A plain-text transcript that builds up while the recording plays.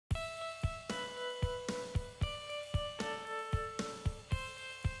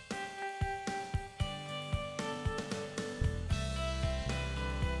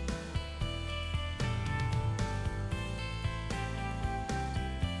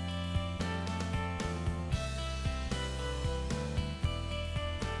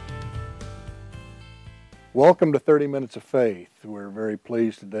Welcome to 30 Minutes of Faith. We're very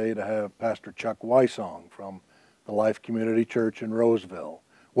pleased today to have Pastor Chuck Wysong from the Life Community Church in Roseville.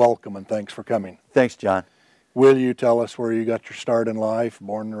 Welcome and thanks for coming. Thanks, John. Will you tell us where you got your start in life,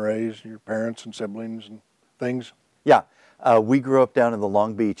 born and raised, your parents and siblings and things? Yeah, we grew up down in the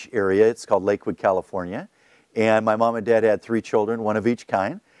Long Beach area. It's called Lakewood, California. And my mom and dad had 3 children, one of each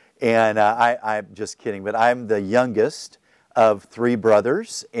kind. And I'm just kidding, but I'm the youngest of 3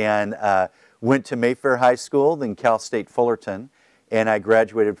 brothers, and went to Mayfair High School, then Cal State Fullerton, and I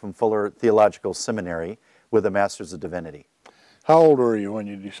graduated from Fuller Theological Seminary with a Master's of Divinity. How old were you when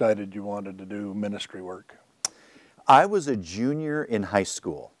you decided you wanted to do ministry work? I was a junior in high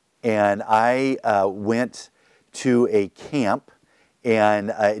school, and I went to a camp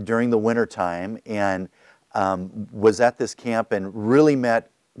and during the wintertime, and was at this camp and really met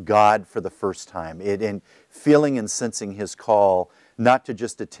God for the first time, and feeling and sensing His call not to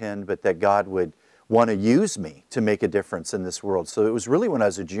just attend, but that God would want to use me to make a difference in this world. So it was really when I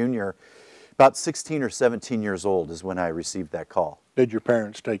was a junior, about 16 or 17 years old is when I received that call. Did your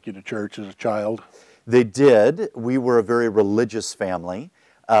parents take you to church as a child? They did. We were a very religious family.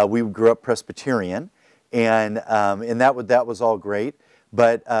 We grew up Presbyterian, and that was all great.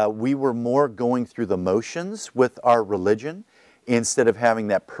 But we were more going through the motions with our religion instead of having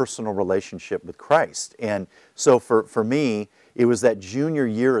that personal relationship with Christ. And so for me, it was that junior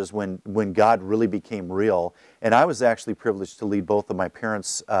year is when God really became real. And I was actually privileged to lead both of my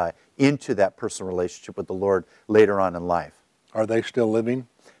parents into that personal relationship with the Lord later on in life. Are they still living?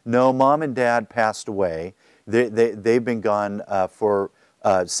 No, Mom and Dad passed away. They've been gone for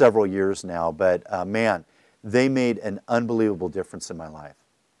several years now, but man, they made an unbelievable difference in my life.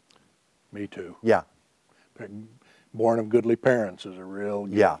 Me too. Yeah. Born of goodly parents is a real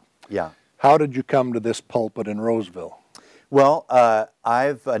gift. Yeah. How did you come to this pulpit in Roseville? Well,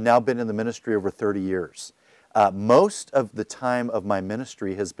 I've now been in the ministry over 30 years. Most of the time of my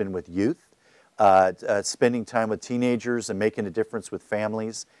ministry has been with youth, spending time with teenagers and making a difference with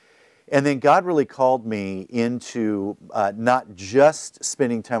families. And then God really called me into not just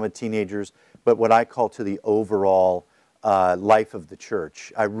spending time with teenagers, but what I call to the overall life of the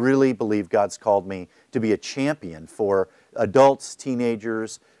church. I really believe God's called me to be a champion for adults,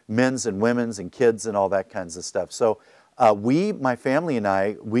 teenagers, men's and women's and kids and all that kinds of stuff. So my family and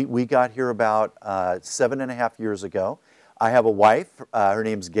I, we got here about 7.5 years ago. I have a wife, her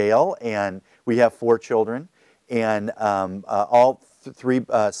name's Gail, and we have 4 children. And all 3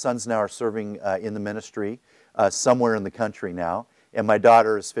 sons now are serving in the ministry somewhere in the country now. And my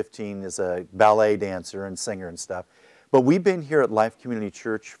daughter is 15, is a ballet dancer and singer and stuff. But we've been here at Life Community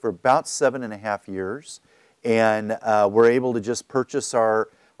Church for about 7.5 years, and we're able to just purchase our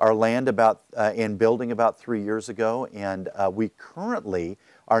land and building about 3 years ago, and we currently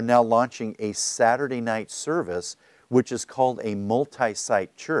are now launching a Saturday night service, which is called a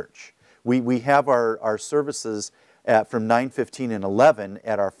multi-site church. We have our services from 9:15 and 11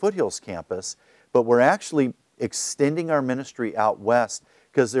 at our Foothills campus, but we're actually extending our ministry out west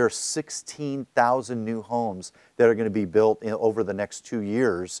because there are 16,000 new homes that are going to be built over the next 2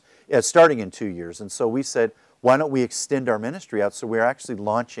 years, starting in 2 years. And so we said, why don't we extend our ministry out? So we're actually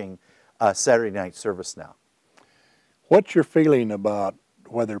launching a Saturday night service now. What's your feeling about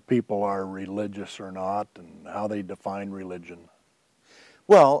whether people are religious or not and how they define religion?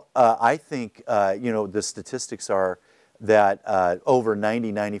 Well, I think, the statistics are that over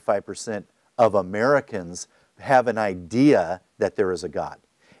 90–95% of Americans have an idea that there is a God.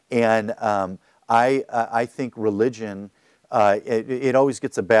 And I think religion, it always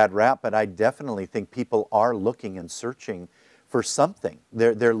gets a bad rap, but I definitely think people are looking and searching for something.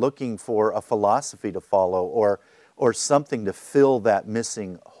 They're looking for a philosophy to follow or something to fill that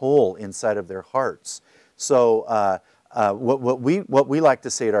missing hole inside of their hearts. So what we like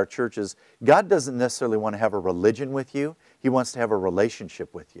to say at our church is God doesn't necessarily want to have a religion with you. He wants to have a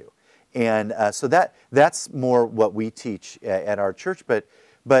relationship with you. And so that's more what we teach at our church.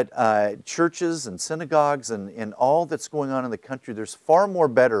 But churches and synagogues and all that's going on in the country, there's far more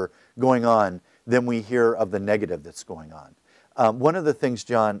better going on than we hear of the negative that's going on. One of the things,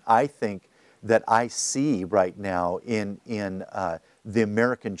 John, I think that I see right now in the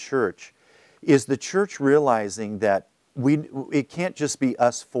American church is the church realizing that it can't just be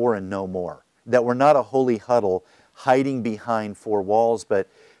us 4 and no more, that we're not a holy huddle hiding behind 4 walls, but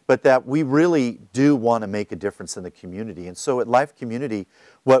that we really do want to make a difference in the community. And so at Life Community,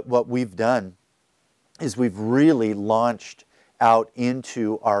 what we've done is we've really launched out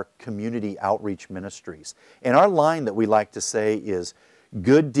into our community outreach ministries. And our line that we like to say is,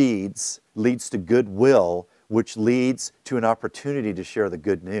 good deeds leads to goodwill, which leads to an opportunity to share the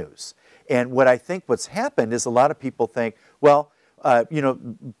good news. And what I think what's happened is a lot of people think, well, you know,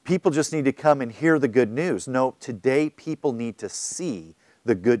 people just need to come and hear the good news. No, today people need to see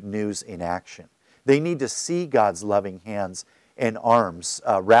the good news in action. They need to see God's loving hands and arms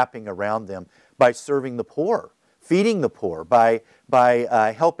wrapping around them by serving the poor, feeding the poor, by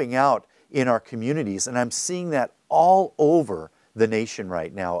helping out in our communities. And I'm seeing that all over the nation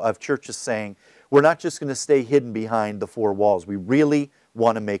right now, of churches saying, we're not just going to stay hidden behind the four walls. We really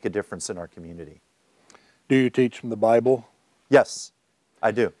want to make a difference in our community. Do you teach from the Bible? Yes,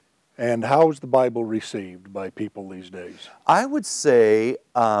 I do. And how is the Bible received by people these days? I would say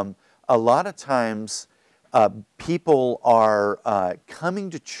a lot of times people are coming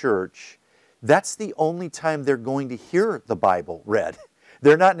to church. That's the only time they're going to hear the Bible read.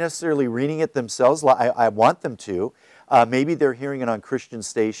 They're not necessarily reading it themselves. I want them to. Maybe they're hearing it on Christian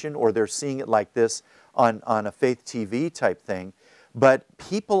station, or they're seeing it like this on a Faith TV type thing. But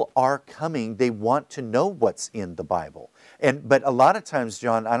people are coming. They want to know what's in the Bible. But a lot of times,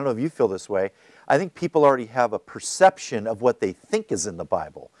 John, I don't know if you feel this way, I think people already have a perception of what they think is in the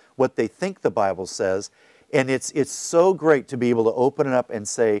Bible, what they think the Bible says. And it's so great to be able to open it up and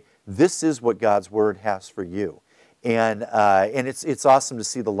say, this is what God's Word has for you. And it's awesome to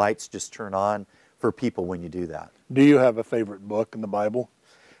see the lights just turn on for people when you do that. Do you have a favorite book in the Bible?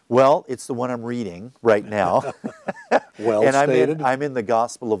 Well, it's the one I'm reading right now. Well and stated. I'm in the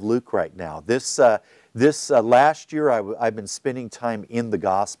Gospel of Luke right now. This last year I've been spending time in the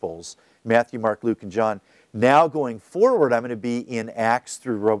Gospels, Matthew, Mark, Luke, and John. Now going forward, I'm going to be in Acts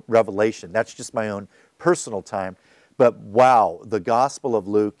through Revelation. That's just my own personal time. But wow, the Gospel of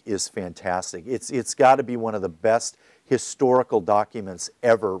Luke is fantastic. It's got to be one of the best historical documents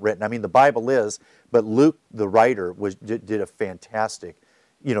ever written. I mean, the Bible is, but Luke, the writer, did a fantastic,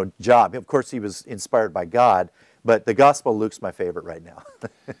 job. Of course, he was inspired by God, but the Gospel of Luke's my favorite right now.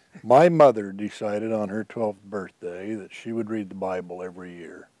 My mother decided on her 12th birthday that she would read the Bible every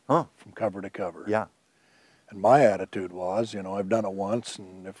year, from cover to cover. Yeah. And my attitude was, I've done it once,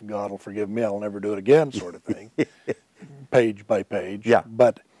 and if God will forgive me, I'll never do it again, sort of thing, page by page. Yeah.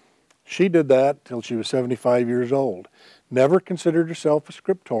 But she did that till she was 75 years old. Never considered herself a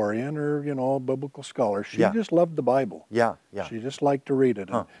scriptorian or, a biblical scholar. She just loved the Bible. Yeah, yeah. She just liked to read it.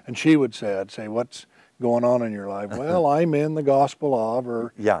 And she would say, I'd say, what's going on in your life? Well, I'm in the Gospel of,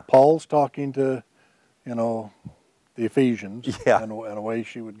 or Paul's talking to, the Ephesians, and away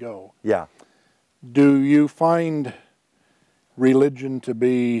she would go. Yeah. Do you find religion to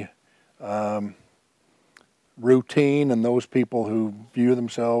be routine in those people who view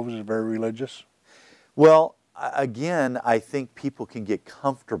themselves as very religious? Well, again, I think people can get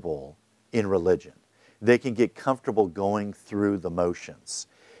comfortable in religion. They can get comfortable going through the motions.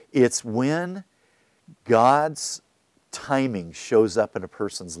 It's when God's timing shows up in a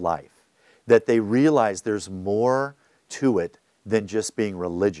person's life that they realize there's more to it than just being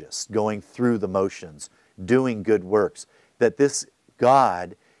religious, going through the motions, doing good works. That this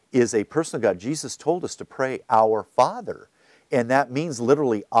God is a personal God. Jesus told us to pray, Our Father. And that means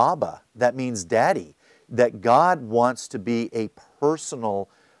literally Abba. That means Daddy. That God wants to be a personal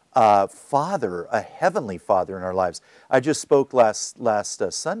Father, a heavenly Father in our lives. I just spoke last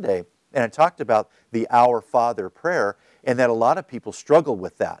Sunday, and I talked about the Our Father prayer, and that a lot of people struggle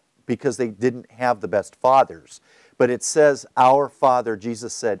with that because they didn't have the best fathers. But it says, Our Father,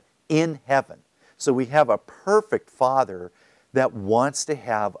 Jesus said, in heaven. So we have a perfect Father that wants to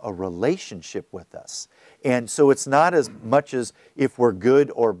have a relationship with us. And so it's not as much as if we're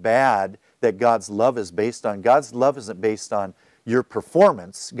good or bad that God's love is based on. God's love isn't based on your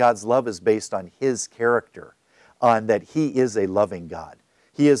performance. God's love is based on His character, on that He is a loving God.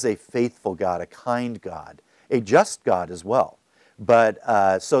 He is a faithful God, a kind God, a just God as well.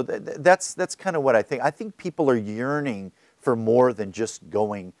 But so that's kind of what I think. I think people are yearning for more than just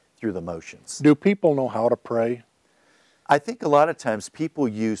going through the motions. Do people know how to pray? I think a lot of times people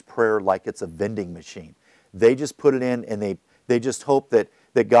use prayer like it's a vending machine. They just put it in and they just hope that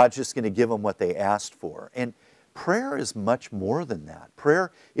God's just going to give them what they asked for. And prayer is much more than that.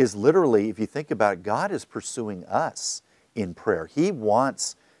 Prayer is literally, if you think about it, God is pursuing us in prayer. He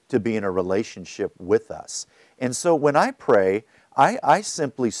wants to be in a relationship with us. And so when I pray, I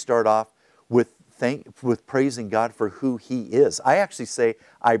simply start off with praising God for who He is. I actually say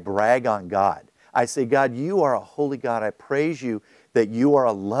I brag on God. I say, God, you are a holy God. I praise you that you are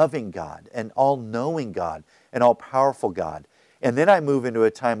a loving God, an all-knowing God, an all-powerful God. And then I move into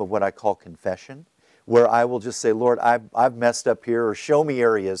a time of what I call confession, where I will just say, Lord, I've messed up here, or show me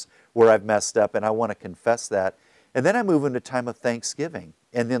areas where I've messed up, and I want to confess that. And then I move into a time of thanksgiving.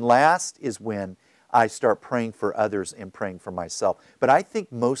 And then last is when I start praying for others and praying for myself. But I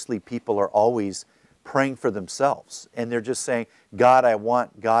think mostly people are always praying for themselves, and they're just saying, God, I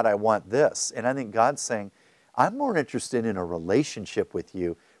want this. And I think God's saying, I'm more interested in a relationship with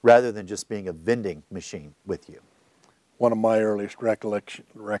you rather than just being a vending machine with you. One of my earliest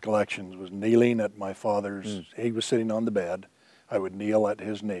recollections was kneeling at my father's. He was sitting on the bed. I would kneel at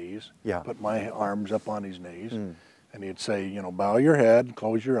his knees, put my arms up on his knees, and he'd say, you know, bow your head,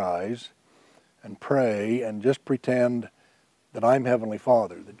 close your eyes, and pray, and just pretend that I'm Heavenly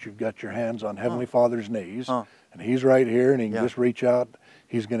Father, that you've got your hands on Heavenly Father's knees, and He's right here, and he can just reach out.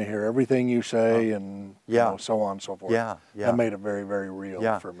 He's going to hear everything you say, and you know, so on and so forth. That made it very, very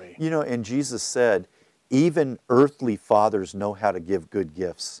real for me. You know, and Jesus said, even earthly fathers know how to give good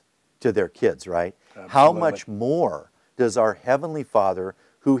gifts to their kids, right? Absolutely. How much more does our Heavenly Father,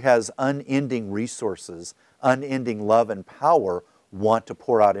 who has unending resources, unending love and power, want to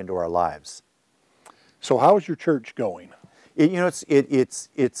pour out into our lives? So how's your church going? You know,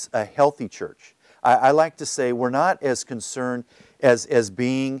 it's a healthy church. I like to say we're not as concerned as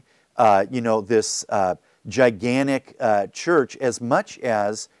being, you know, this gigantic church as much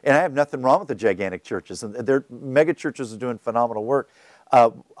as, and I have nothing wrong with the gigantic churches, and their mega churches are doing phenomenal work.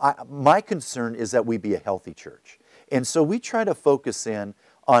 My concern is that we be a healthy church. And so we try to focus in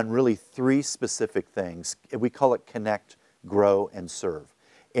on really 3 specific things. We call it connect, grow, and serve.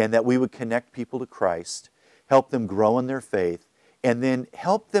 And that we would connect people to Christ, help them grow in their faith, and then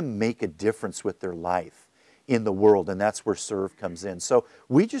help them make a difference with their life in the world, and that's where serve comes in. So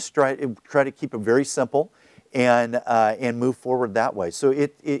we just try to keep it very simple and move forward that way. So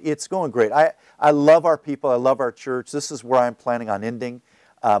it's going great. I love our people. I love our church. This is where I'm planning on ending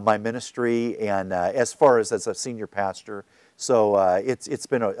my ministry, and as far as a senior pastor. So it's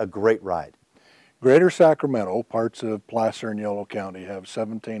been a great ride. Greater Sacramento, parts of Placer and Yolo County, have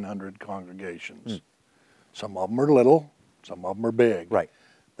 1,700 congregations. Some of them are little, some of them are big. Right.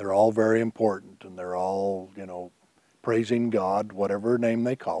 They're all very important, and they're all, you know, praising God, whatever name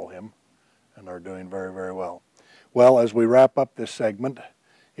they call Him, and are doing very, very well. Well, as we wrap up this segment,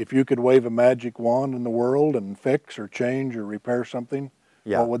 if you could wave a magic wand in the world and fix or change or repair something,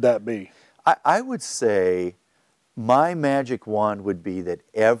 what would that be? I would say my magic wand would be that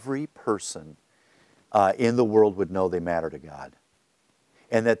every person in the world would know they matter to God,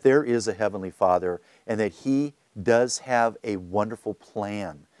 and that there is a Heavenly Father, and that He does have a wonderful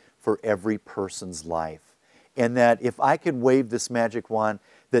plan for every person's life. And that if I could wave this magic wand,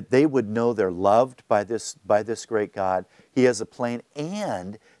 that they would know they're loved by this great God. He has a plan,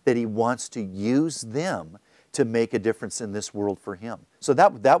 and that He wants to use them to make a difference in this world for Him. So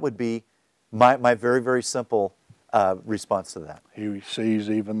that would be my very, very simple response to that. He sees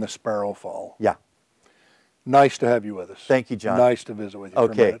even the sparrow fall. Yeah. Nice to have you with us. Thank you, John. Nice to visit with you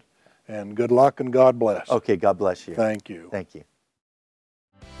for a minute. And good luck and God bless. Okay, God bless you. Thank you. Thank you.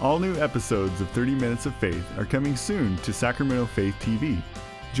 All new episodes of 30 Minutes of Faith are coming soon to Sacramento Faith TV.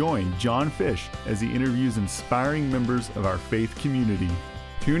 Join John Fish as he interviews inspiring members of our faith community.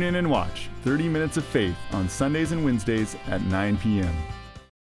 Tune in and watch 30 Minutes of Faith on Sundays and Wednesdays at 9 p.m.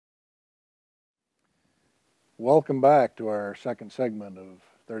 Welcome back to our second segment of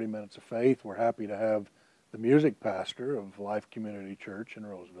 30 Minutes of Faith. We're happy to have the music pastor of Life Community Church in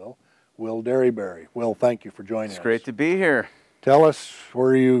Roseville, Will Derryberry. Will, thank you for joining us. It's great to be here. Tell us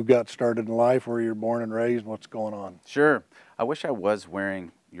where you got started in life, where you were born and raised, and what's going on. Sure. I wish I was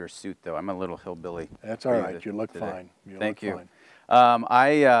wearing your suit, though. I'm a little hillbilly. That's all right. You look fine. Thank you.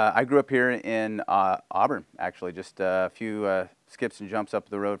 I grew up here in Auburn, actually, just a few skips and jumps up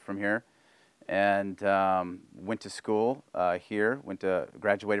the road from here, and went to school here.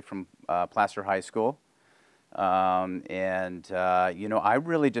 Graduated from Placer High School. You know, I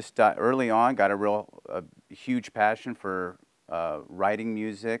really just early on got a huge passion for writing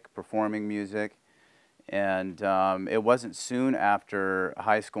music, performing music, and it wasn't soon after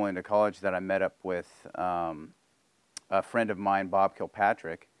high school into college that I met up with a friend of mine, Bob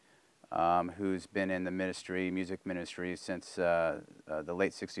Kilpatrick, who's been in the music ministry since the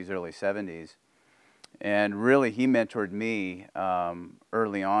late 60s, early 70s. And really, he mentored me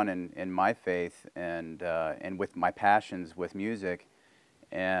early on in my faith and with my passions with music,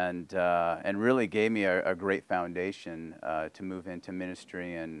 and really gave me a great foundation to move into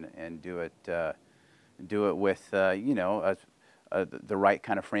ministry and do it with you know the right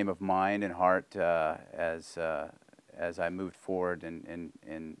kind of frame of mind and heart as I moved forward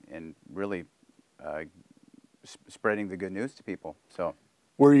and really spreading the good news to people. So,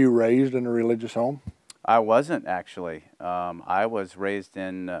 were you raised in a religious home? I wasn't, actually. I was raised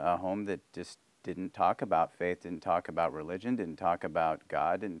in a home that just didn't talk about faith, didn't talk about religion, didn't talk about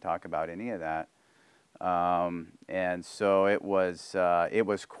God, didn't talk about any of that. And so it was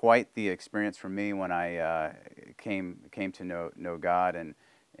quite the experience for me when I came to know God,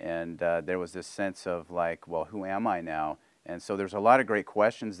 and there was this sense of like, well, who am I now? And so there's a lot of great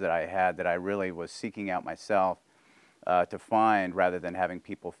questions that I had that I really was seeking out myself to find, rather than having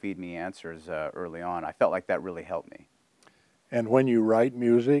people feed me answers early on. I felt like that really helped me. And when you write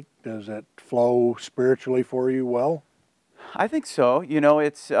music, does it flow spiritually for you well? I think so. You know,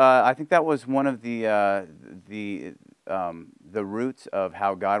 it's. I think that was one of the roots of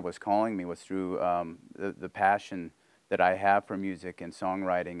how God was calling me, was through the passion that I have for music and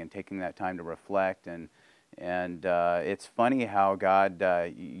songwriting, and taking that time to reflect. And it's funny how God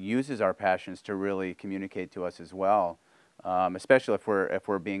uses our passions to really communicate to us as well, especially if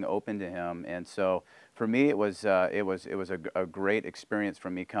we're being open to Him. And so for me, it was a great experience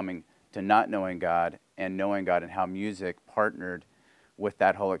for me, coming to not knowing God and knowing God, and how music partnered with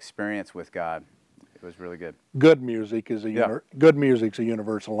that whole experience with God. It was really good. Good music is good music's a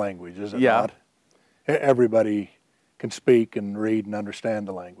universal language, is it not? Everybody can speak and read and understand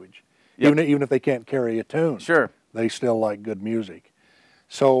the language. Yep. Even if they can't carry a tune. Sure. They still like good music.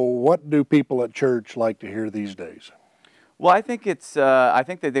 So what do people at church like to hear these days? Well, I think I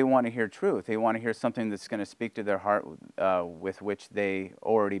think that they want to hear truth. They want to hear something that's going to speak to their heart, with which they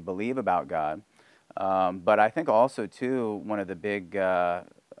already believe about God. But I think also too, one of the big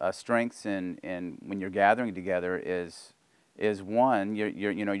strengths in when you're gathering together is one,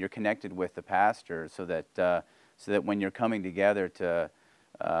 you're connected with the pastor, so that when you're coming together to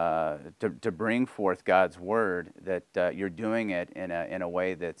bring forth God's word, that you're doing it in a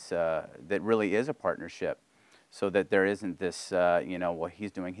way that really is a partnership. So that there isn't this, well,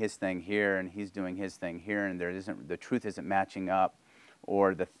 he's doing his thing here and he's doing his thing here, and the truth isn't matching up,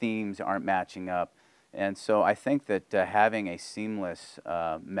 or the themes aren't matching up. And so I think that having a seamless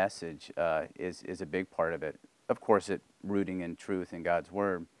message is a big part of it. Of course, it rooting in truth in God's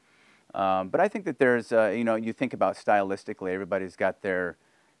word. But I think that there's, you think about stylistically, everybody's got their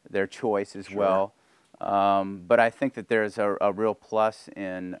choice as well. But I think that there's a real plus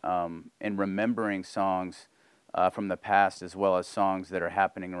in remembering songs from the past, as well as songs that are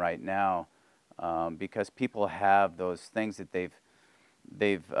happening right now, because people have those things that they've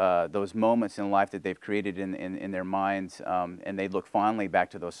those moments in life that they've created in their minds, and they look fondly back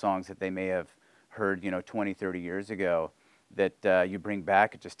to those songs that they may have heard 20, 30 years ago, that you bring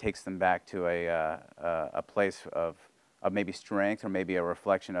back. It just takes them back to a place of maybe strength, or maybe a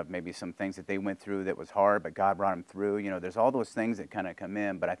reflection of maybe some things that they went through that was hard, but God brought them through. There's all those things that kind of come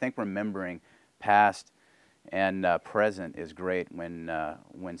in, but I think remembering past and present is great when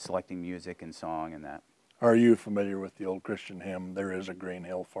selecting music and song and that. Are you familiar with the old Christian hymn, "There is a green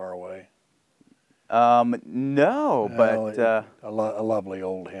hill far away"? No, but a lovely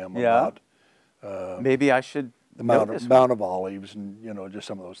old hymn about maybe I should the Mount of Olives, and just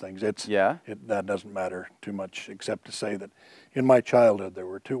some of those things. That doesn't matter too much, except to say that in my childhood there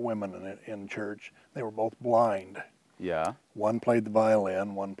were two women in church. They were both blind. Yeah. One played the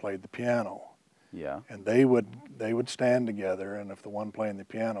violin, one played the piano. Yeah. And they would stand together, and if the one playing the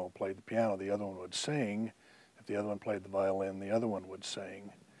piano played the piano, the other one would sing. If the other one played the violin, the other one would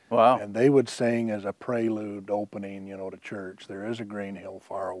sing. Wow. And they would sing as a prelude opening, to church. There is a green hill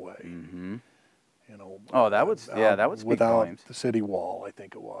far away. Mm-hmm. That would speak without volumes. the city wall, I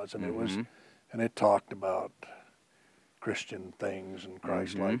think it was, and it talked about Christian things and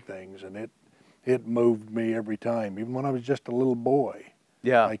Christ-like things, and it moved me every time, even when I was just a little boy.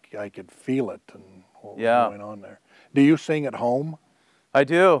 Yeah. I could feel it and what was going on there. Do you sing at home? I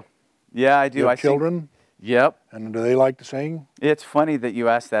do. Yeah, I do. You have children? Yep. And do they like to sing? It's funny that you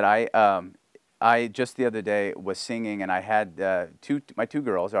asked that. I just the other day was singing, and I had my two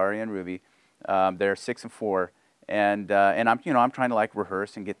girls, Ari and Ruby. They're 6 and 4, and I'm trying to like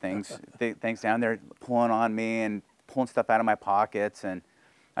rehearse and get things down. They're pulling on me and pulling stuff out of my pockets, and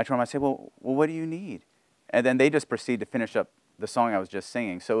I told them, I said, well, what do you need? And then they just proceed to finish up the song I was just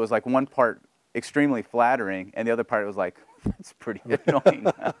singing. So it was like one part extremely flattering, and the other part was like, it's pretty annoying.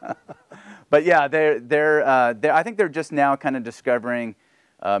 But yeah, I think they're just now kind of discovering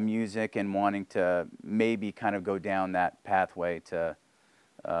music and wanting to maybe kind of go down that pathway to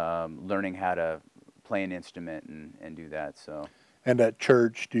learning how to play an instrument and do that. So. And at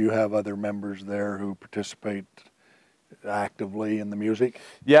church, do you have other members there who participate actively in the music?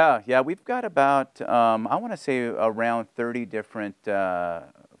 Yeah, we've got about, I want to say around 30 different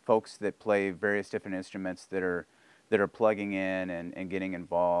folks that play various different instruments that are plugging in and getting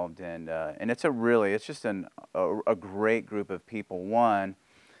involved, and it's just a great group of people. One,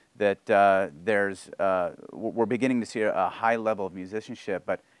 that we're beginning to see a high level of musicianship,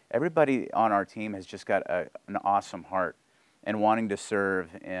 but everybody on our team has just got an awesome heart and wanting to serve,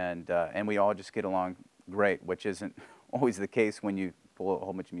 and we all just get along great, which isn't always the case when you pull a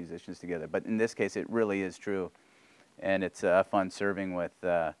whole bunch of musicians together. But in this case, it really is true, and it's fun serving with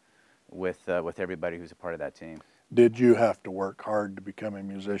everybody who's a part of that team. Did you have to work hard to become a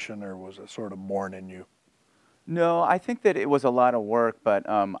musician, or was it sort of born in you? No, I think that it was a lot of work, but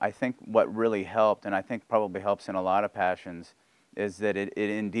I think what really helped, and I think probably helps in a lot of passions, is that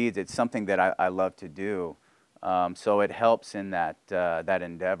it's something that I love to do. So it helps in that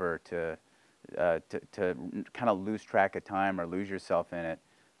endeavor to kind of lose track of time or lose yourself in it.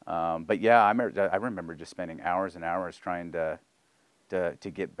 But yeah, I remember just spending hours and hours trying to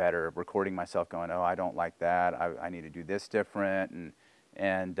get better, recording myself going, oh, I don't like that, I need to do this different,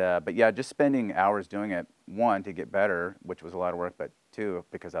 but yeah, just spending hours doing it, one, to get better, which was a lot of work, but two,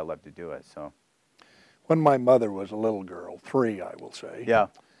 because I love to do it. So when my mother was a little girl, 3 I will say, yeah,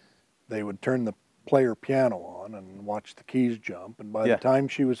 they would turn the player piano on and watch the keys jump, and by the time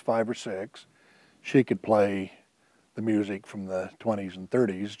she was 5 or 6, she could play the music from the 20s and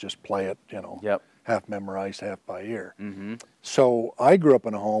 30s, just play it, you know, half memorized, half by ear. Mm-hmm. So I grew up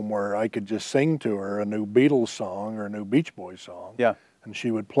in a home where I could just sing to her a new Beatles song or a new Beach Boys song, and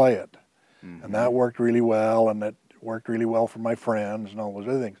she would play it. Mm-hmm. And that worked really well, and it worked really well for my friends and all those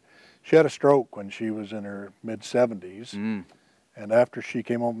other things. She had a stroke when she was in her mid-70s, and after she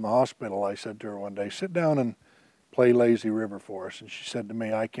came home from the hospital, I said to her one day, sit down and play Lazy River for us. And she said to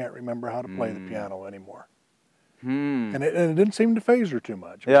me, I can't remember how to play the piano anymore. And it didn't seem to faze her too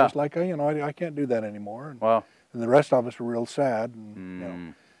much. It was just like, I can't do that anymore. And, and the rest of us were real sad. And, you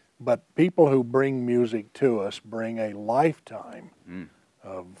know, but people who bring music to us bring a lifetime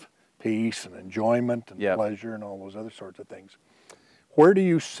of peace and enjoyment and pleasure and all those other sorts of things. Where do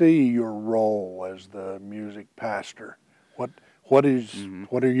you see your role as the music pastor? What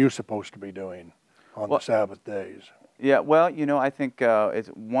are you supposed to be doing on the Sabbath days? Yeah, well, you know, I think it's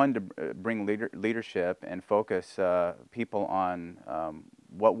one, to bring leadership and focus people on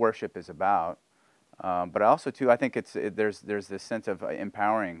what worship is about, but also too, I think there's this sense of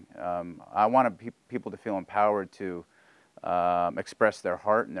empowering. I want people to feel empowered to express their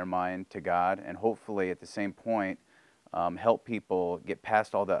heart and their mind to God, and hopefully at the same point help people get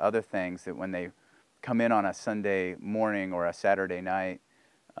past all the other things that when they come in on a Sunday morning or a Saturday night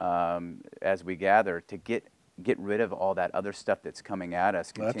as we gather, to get rid of all that other stuff that's coming at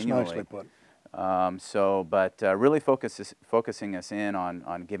us continually. That's nicely put. Really focusing us in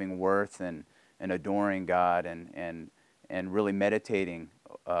on giving worth and adoring God and really meditating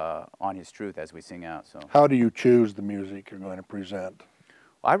on His truth as we sing out. So, how do you choose the music you're going to present?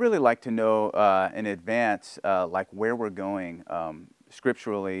 I really like to know in advance, like where we're going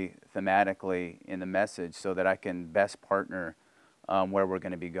scripturally, thematically in the message, so that I can best partner where we're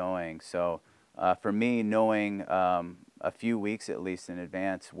going to be going. So for me, knowing a few weeks at least in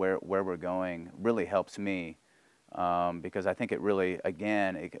advance where we're going really helps me, because I think it really,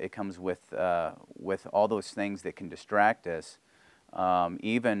 again, it comes with all those things that can distract us.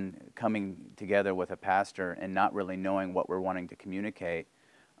 Even coming together with a pastor and not really knowing what we're wanting to communicate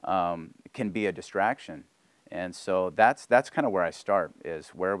can be a distraction. And so that's kind of where I start, is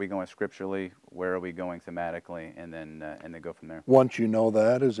where are we going scripturally, where are we going thematically, and then go from there. Once you know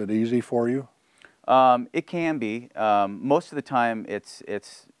that, is it easy for you? It can be. Most of the time it's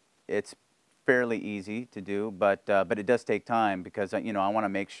fairly easy to do, but it does take time, because I want to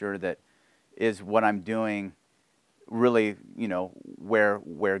make sure that is what I'm doing really,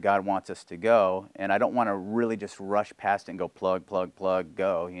 where God wants us to go, and I don't want to really just rush past it and go plug,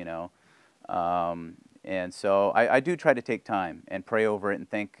 go, and so I do try to take time and pray over it and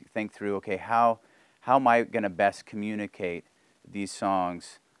think through, okay, how am I going to best communicate these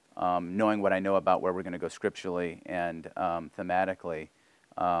songs, knowing what I know about where we're going to go scripturally and thematically,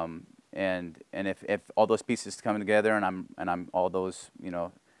 and if all those pieces come together and I'm all those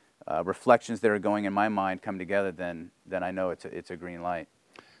reflections that are going in my mind come together, then I know it's a green light.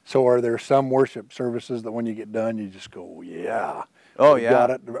 So are there some worship services that when you get done you just go, yeah, oh yeah,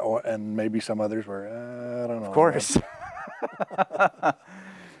 got it, and maybe some others where I don't know. Of course.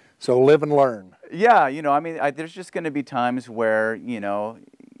 So live and learn. Yeah, I mean, there's just going to be times where it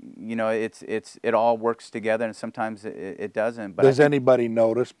all works together, and sometimes it doesn't. But does anybody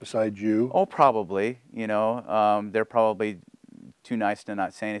notice besides you? Oh, probably. They're probably too nice to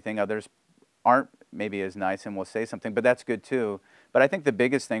not say anything. Others aren't maybe as nice and will say something, but that's good too. But I think the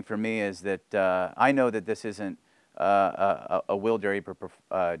biggest thing for me is that I know that this isn't a Will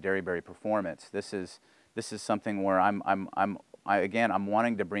Derryberry performance. This is something where I'm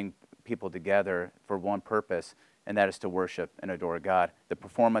wanting to bring people together for one purpose, and that is to worship and adore God. The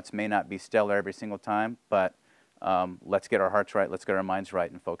performance may not be stellar every single time, but let's get our hearts right, let's get our minds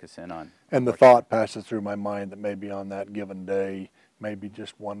right, and focus in on. And the thought passes through my mind that maybe on that given day, maybe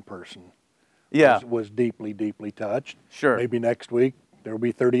just one person was deeply, deeply touched. Sure. Maybe next week there will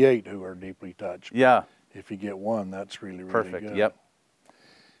be 38 who are deeply touched. Yeah. If you get one, that's really, really perfect. good. Yep.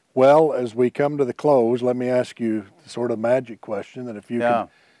 Well, as we come to the close, let me ask you the sort of magic question that if you could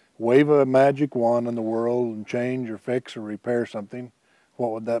wave a magic wand in the world and change or fix or repair something,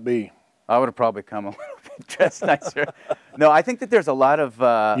 what would that be? I would have probably come a little bit dressed nicer. No, I think that there's a lot of...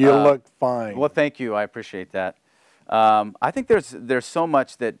 you look fine. Well, thank you. I appreciate that. I think there's so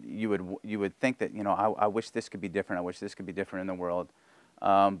much that you would think that, you know, I wish this could be different. I wish this could be different in the world.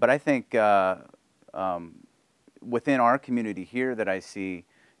 But I think within our community here that I see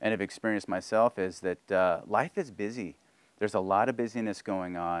and have experienced myself is that life is busy. There's a lot of busyness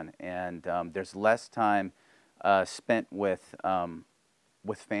going on, and there's less time spent with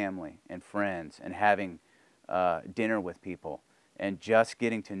family and friends and having dinner with people and just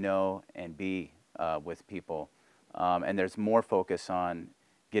getting to know and be with people. And there's more focus on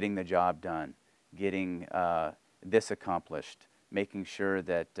getting the job done, getting this accomplished, making sure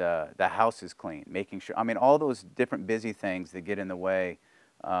that the house is clean, making sure, I mean, all those different busy things that get in the way,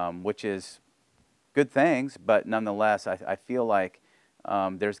 which is good things, but nonetheless, I feel like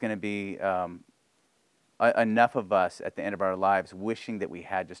there's going to be enough of us at the end of our lives wishing that we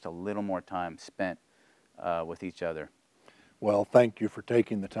had just a little more time spent with each other. Well, thank you for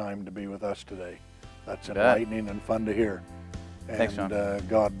taking the time to be with us today. That's enlightening and fun to hear. And thanks, John.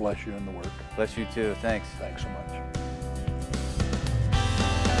 God bless you in the work. Bless you too. Thanks. Thanks so much.